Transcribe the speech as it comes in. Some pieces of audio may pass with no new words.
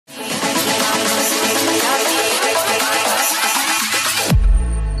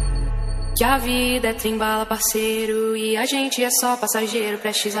Que a vida é trem-bala, parceiro, e a gente é só passageiro,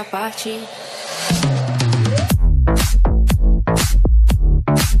 prestes a partir.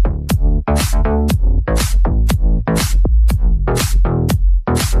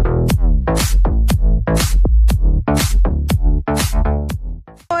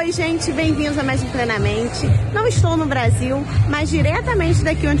 Oi gente, bem-vindos a mais um Plenamente. Não estou no Brasil, mas diretamente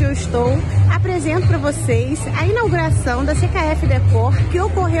daqui onde eu estou, apresento para vocês a inauguração da CKF Decor, que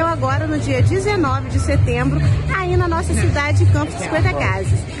ocorreu agora no dia 19 de setembro, aí na nossa cidade de Campos 50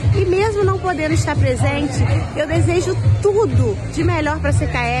 Casas. E mesmo não podendo estar presente, eu desejo tudo de melhor para a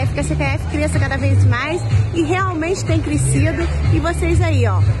CKF, que a CKF cresça cada vez mais e realmente tem crescido. E vocês aí,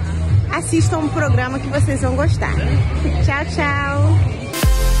 ó, assistam um programa que vocês vão gostar. Tchau, tchau!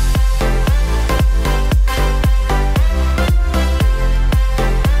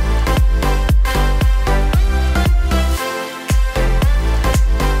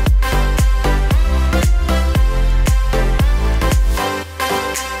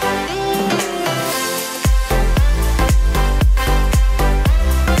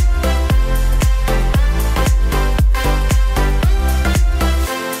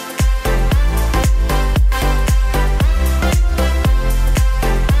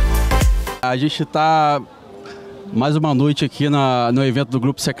 A gente está mais uma noite aqui no evento do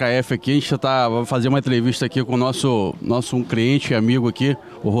Grupo CKF aqui. A gente vai fazer uma entrevista aqui com o nosso cliente e amigo aqui,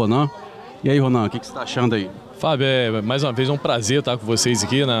 o Ronan. E aí, Ronan, o que você está achando aí? Fábio, mais uma vez é um prazer estar com vocês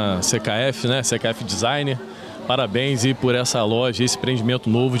aqui na CKF, né? CKF Design. Parabéns e por essa loja, esse empreendimento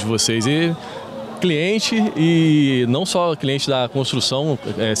novo de vocês. E cliente, e não só cliente da construção,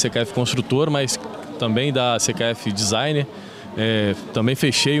 CKF Construtor, mas também da CKF Design. Também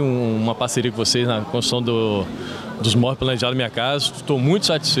fechei uma parceria com vocês na construção dos móveis planejados na minha casa. Estou muito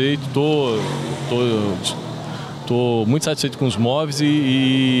satisfeito, estou muito satisfeito com os móveis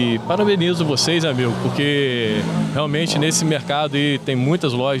e parabenizo vocês, amigo, porque realmente nesse mercado tem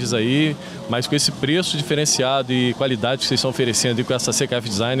muitas lojas aí, mas com esse preço diferenciado e qualidade que vocês estão oferecendo e com essa CKF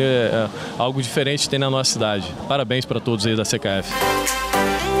Design é algo diferente que tem na nossa cidade. Parabéns para todos aí da CKF.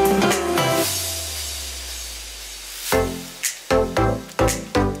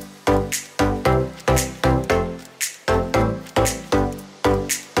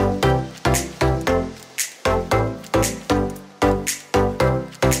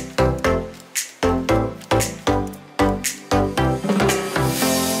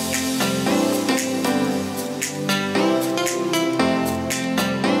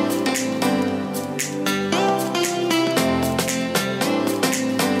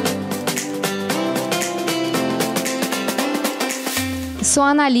 Sou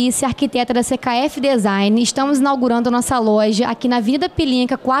a Analice, arquiteta da CKF Design. Estamos inaugurando a nossa loja aqui na Avenida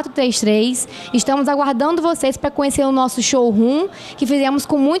Pilinca 433. Estamos aguardando vocês para conhecer o nosso showroom, que fizemos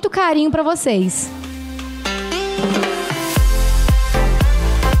com muito carinho para vocês.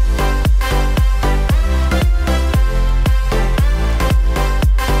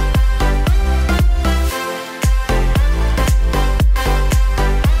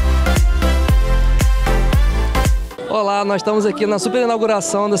 Olá, nós estamos aqui na super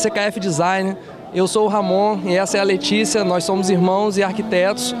inauguração da CKF Design. Eu sou o Ramon e essa é a Letícia. Nós somos irmãos e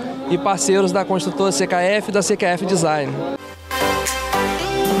arquitetos e parceiros da construtora CKF e da CKF Design.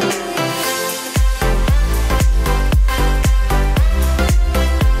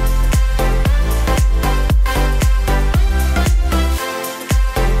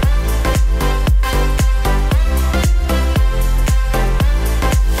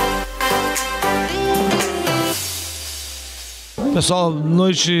 Pessoal,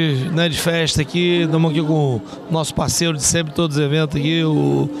 noite, né, de festa aqui, estamos aqui com o nosso parceiro de sempre, todos os eventos aqui,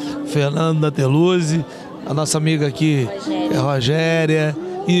 o Fernando da Teluse, a nossa amiga aqui, Rogéria,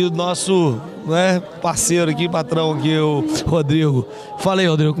 e o nosso, né, parceiro aqui, patrão aqui, o Rodrigo. Fala aí,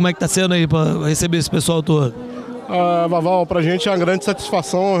 Rodrigo, como é que tá sendo aí para receber esse pessoal todo? Vaval, para a gente é uma grande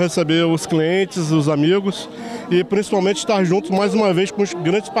satisfação receber os clientes, os amigos e principalmente estar juntos mais uma vez com os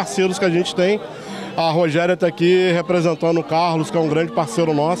grandes parceiros que a gente tem. A Rogéria está aqui representando o Carlos, que é um grande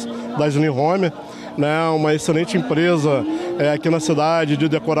parceiro nosso, da Slim Home, né? Uma excelente empresa aqui na cidade de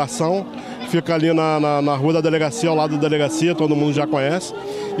decoração. Fica ali na rua da delegacia, ao lado da delegacia, todo mundo já conhece.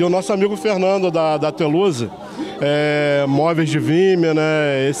 E o nosso amigo Fernando da Teluse, móveis de Vime,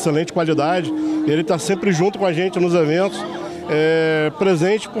 né? Excelente qualidade. Ele está sempre junto com a gente nos eventos,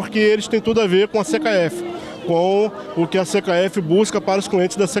 presente, porque eles têm tudo a ver com a CKF. Com o que a CKF busca para os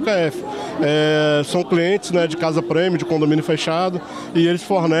clientes da CKF. São clientes, né, de casa prêmio, de condomínio fechado, e eles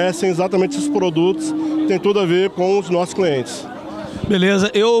fornecem exatamente esses produtos que tem tudo a ver com os nossos clientes.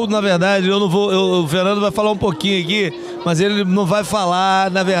 Beleza, na verdade, eu não vou. O Fernando vai falar um pouquinho aqui, mas ele não vai falar,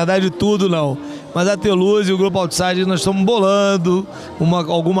 na verdade, tudo não. Mas a Teluz e o Grupo Outside, nós estamos bolando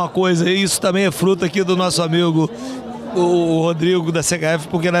alguma coisa aí. Isso também é fruto aqui do nosso amigo, o Rodrigo da CKF,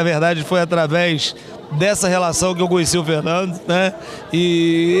 porque na verdade foi através dessa relação que eu conheci o Fernando, né?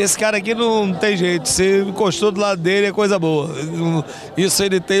 E esse cara aqui não tem jeito, você encostou do lado dele é coisa boa. Isso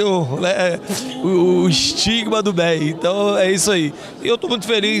ele tem o estigma do bem, então é isso aí. E eu estou muito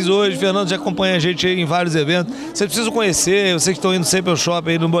feliz hoje, o Fernando já acompanha a gente aí em vários eventos. Vocês precisam conhecer, vocês que estão indo sempre ao shopping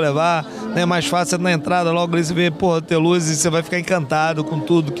aí no Boulevard, né? É mais fácil na entrada, logo ali você vê, porra, Teluz, e você vai ficar encantado com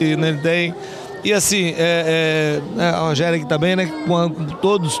tudo que ele tem. E assim, a Rogéria aqui também, né, com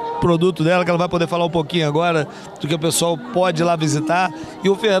todos os produtos dela, que ela vai poder falar um pouquinho agora do que o pessoal pode ir lá visitar. E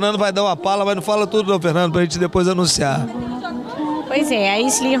o Fernando vai dar uma pala, mas não fala tudo não, Fernando, pra gente depois anunciar. Pois é, a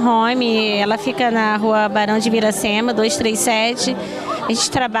Slim Home, ela fica na rua Barão de Miracema, 237. A gente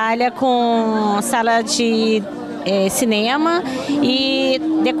trabalha com sala de cinema e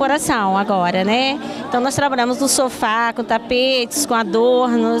decoração agora, né? Então nós trabalhamos no sofá, com tapetes, com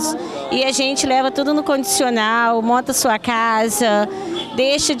adornos, e a gente leva tudo no condicional, monta sua casa,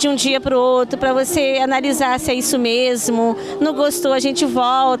 deixa de um dia para o outro para você analisar se é isso mesmo. Não gostou, a gente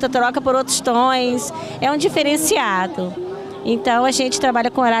volta, troca por outros tons, é um diferenciado. Então a gente trabalha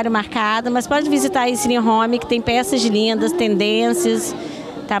com horário marcado, mas pode visitar a Slim Home, que tem peças lindas, tendências,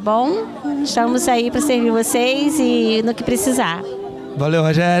 tá bom? Estamos aí para servir vocês e no que precisar. Valeu,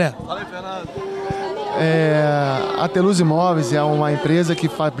 Rogéria. Valeu, Fernando. A Teluz Imóveis é uma empresa que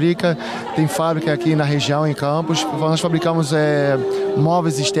tem fábrica aqui na região, em Campos. Nós fabricamos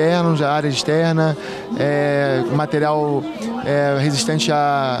móveis externos, área externa, material resistente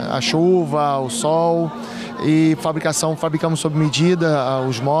à chuva, ao sol. E fabricamos sob medida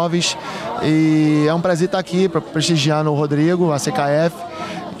os móveis. E é um prazer estar aqui prestigiando o Rodrigo, a CKF,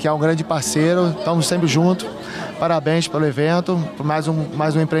 que é um grande parceiro. Estamos sempre juntos. Parabéns pelo evento, por mais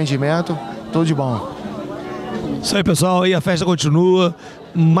um empreendimento. Tudo de bom. Isso aí, pessoal. E a festa continua.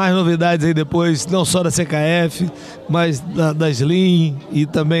 Mais novidades aí depois, não só da CKF, mas da Slim e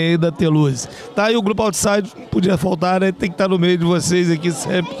também aí da Teluz. Tá aí o Grupo Outside, não podia faltar, né? Tem que estar no meio de vocês aqui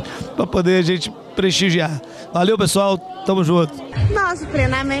sempre para poder a gente prestigiar. Valeu, pessoal. Tamo junto. Nosso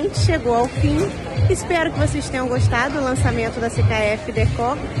Plenamente chegou ao fim. Espero que vocês tenham gostado do lançamento da CKF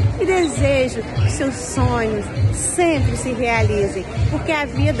Decor e desejo que seus sonhos sempre se realizem, porque a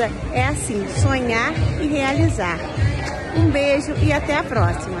vida é assim, sonhar e realizar. Um beijo e até a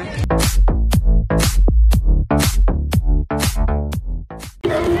próxima.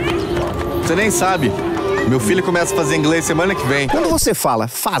 Você nem sabe. Meu filho começa a fazer inglês semana que vem. Quando você fala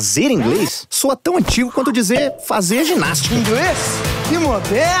fazer inglês, soa tão antigo quanto dizer fazer ginástica. Inglês? Que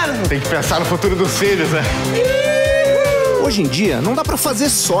moderno! Tem que pensar no futuro dos filhos, né? Hoje em dia, não dá pra fazer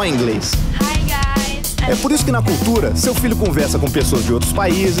só inglês. É por isso que na cultura, seu filho conversa com pessoas de outros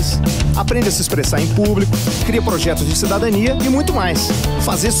países, aprende a se expressar em público, cria projetos de cidadania e muito mais.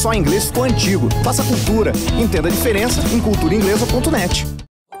 Fazer só inglês ficou antigo. Faça cultura. Entenda a diferença em culturainglesa.net.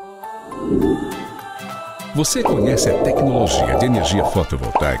 Você conhece a tecnologia de energia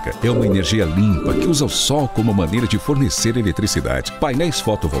fotovoltaica? É uma energia limpa que usa o sol como maneira de fornecer eletricidade. Painéis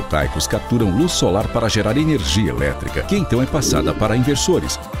fotovoltaicos capturam luz solar para gerar energia elétrica, que então é passada para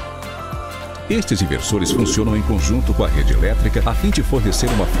inversores. Estes inversores funcionam em conjunto com a rede elétrica a fim de fornecer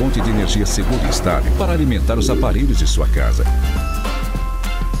uma fonte de energia segura e estável para alimentar os aparelhos de sua casa.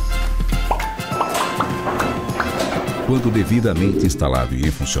 Quando devidamente instalado e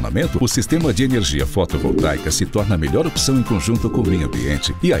em funcionamento, o sistema de energia fotovoltaica se torna a melhor opção em conjunto com o meio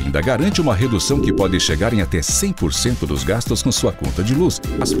ambiente e ainda garante uma redução que pode chegar em até 100% dos gastos com sua conta de luz.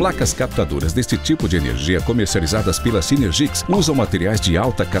 As placas captadoras deste tipo de energia comercializadas pela Synergix usam materiais de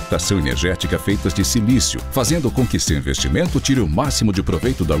alta captação energética feitas de silício, fazendo com que seu investimento tire o máximo de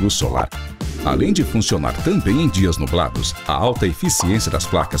proveito da luz solar. Além de funcionar também em dias nublados, a alta eficiência das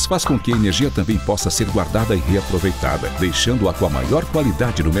placas faz com que a energia também possa ser guardada e reaproveitada, deixando-a com a maior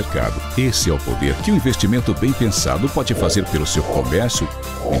qualidade no mercado. Esse é o poder que um investimento bem pensado pode fazer pelo seu comércio,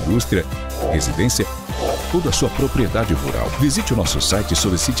 indústria, residência ou da sua propriedade rural. Visite o nosso site e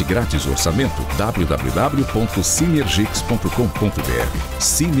solicite grátis o orçamento www.synergix.com.br.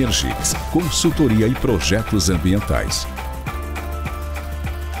 Synergix, consultoria e projetos ambientais.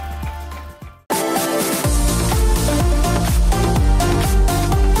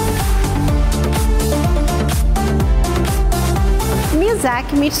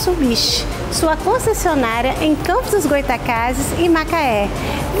 Isaac Mitsubishi, sua concessionária em Campos dos Goytacazes e Macaé.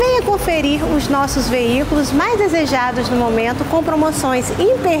 Venha conferir os nossos veículos mais desejados no momento com promoções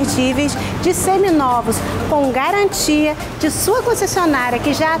imperdíveis de seminovos, com garantia de sua concessionária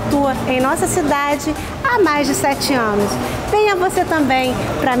que já atua em nossa cidade há mais de 7 anos. Venha você também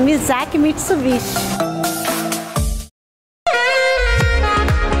para Isaac Mitsubishi.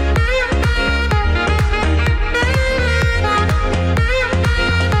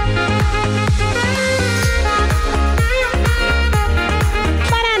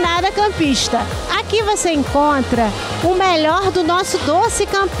 Campista. Aqui você encontra o melhor do nosso doce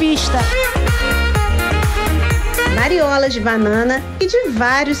campista. Mariolas de banana e de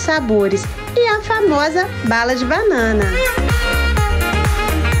vários sabores. E a famosa bala de banana.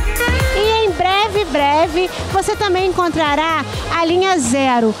 E em breve, você também encontrará a linha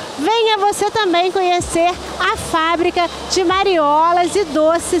Zero. Venha você também conhecer a fábrica de mariolas e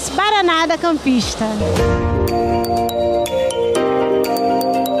doces Baranada Campista.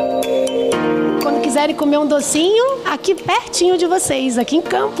 Quiserem comer um docinho, aqui pertinho de vocês, aqui em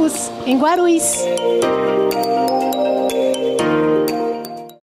Campos, em Guarulhos.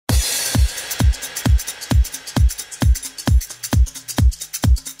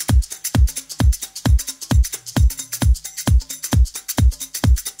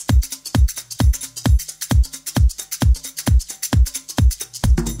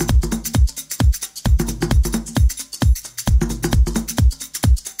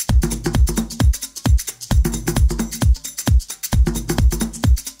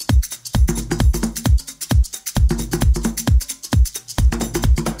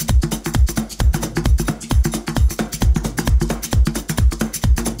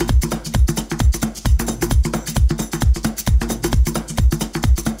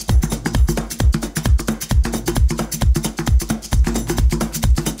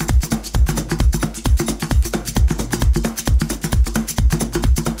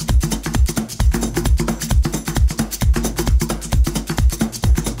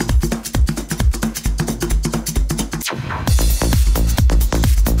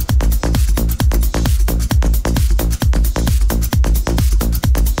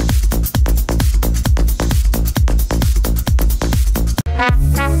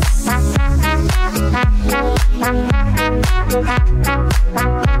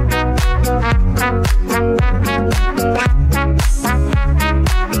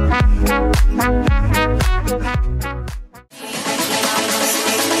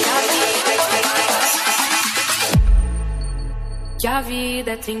 Que a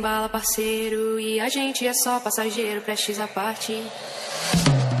vida é trem-bala, parceiro, e a gente é só passageiro, prestes a partir.